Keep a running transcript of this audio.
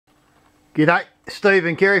G'day, Steve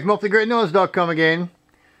and Kerri from OffTheGridNoise.com again.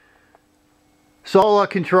 Solar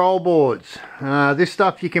control boards. This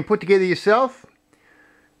stuff you can put together yourself.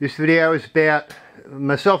 This video is about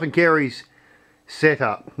myself and Kerri's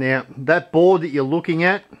setup. Now, that board that you're looking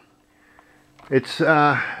at, it's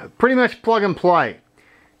pretty much plug and play.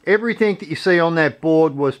 Everything that you see on that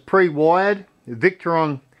board was pre-wired.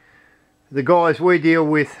 Victron, the guys we deal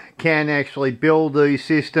with, can actually build these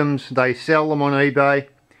systems. They sell them on eBay.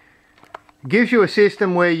 Gives you a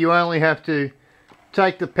system where you only have to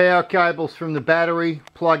take the power cables from the battery,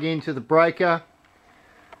 plug into the breaker.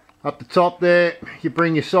 Up the top there, you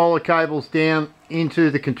bring your solar cables down into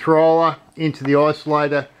the controller, into the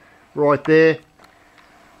isolator right there.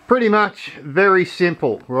 Pretty much very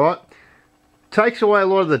simple, right? Takes away a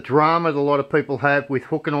lot of the drama that a lot of people have with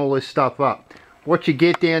hooking all this stuff up. What you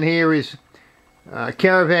get down here is a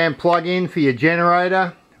caravan plug-in for your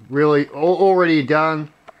generator, really already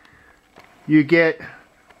done. You get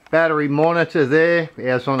battery monitor there,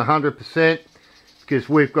 ours on 100%, because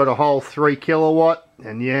we've got a whole 3 kilowatt,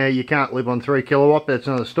 and yeah, you can't live on 3 kilowatt, but that's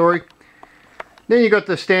another story. Then you got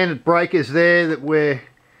the standard breakers there, that where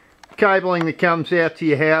cabling that comes out to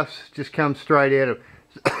your house just comes straight out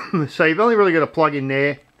of. So you've only really got to plug in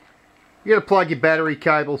there. You got to plug your battery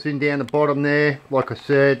cables in down the bottom there, like I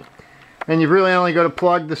said, and you've really only got to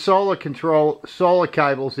plug the solar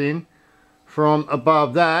cables in from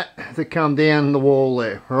above that come down the wall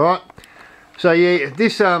there. Alright, so yeah,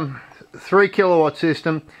 this 3 kilowatt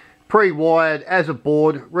system, pre-wired as a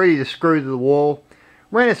board, ready to screw to the wall,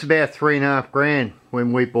 ran us about $3.5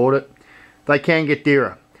 when we bought it. They can get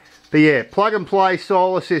dearer, but yeah, plug and play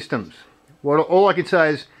solar systems. All I can say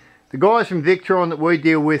is the guys from Victron that we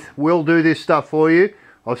deal with will do this stuff for you.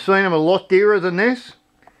 I've seen them a lot dearer than this.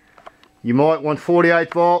 You might want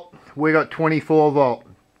 48 volt, we got 24 volt.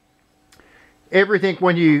 Everything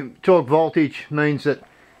when you talk voltage means that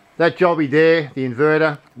jobby there, the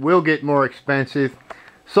inverter, will get more expensive.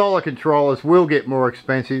 Solar controllers will get more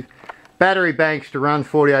expensive. Battery banks to run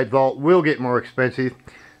 48 volt will get more expensive.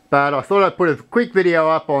 But I thought I'd put a quick video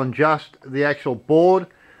up on just the actual board.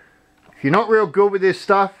 If you're not real good with this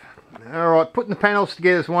stuff, alright, putting the panels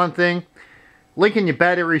together is one thing. Linking your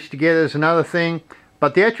batteries together is another thing.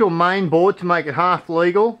 But the actual main board, to make it half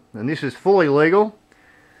legal, and this is fully legal,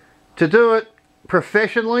 to do it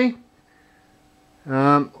professionally,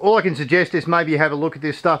 all I can suggest is maybe you have a look at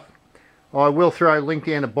this stuff. I will throw a link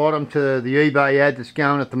down the bottom to the eBay ad that's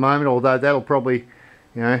going at the moment, although that'll probably,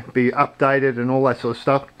 you know, be updated and all that sort of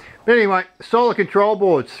stuff. But anyway, solar control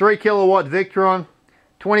boards, 3 kilowatt Victron,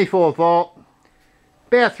 24 volt,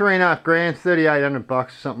 about $3.5, 3,800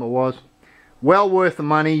 bucks or something it was. Well worth the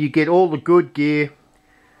money. You get all the good gear, you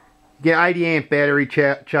get 80 amp battery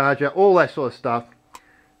charger, all that sort of stuff.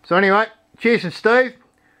 So anyway, cheers from Steve,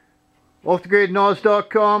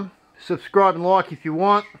 OffTheGridNoise.com. Subscribe and like if you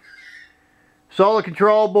want. Solar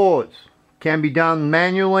control boards can be done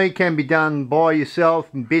manually, can be done by yourself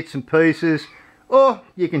in bits and pieces, or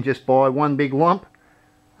you can just buy one big lump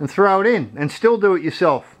and throw it in and still do it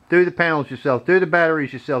yourself. Do the panels yourself, do the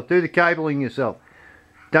batteries yourself, do the cabling yourself.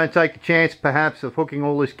 Don't take the chance perhaps of hooking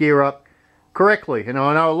all this gear up correctly. And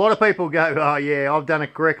I know a lot of people go, oh yeah, I've done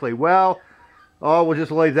it correctly. Well, I will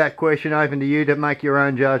just leave that question open to you to make your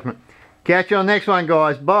own judgment. Catch you on the next one,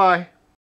 guys. Bye.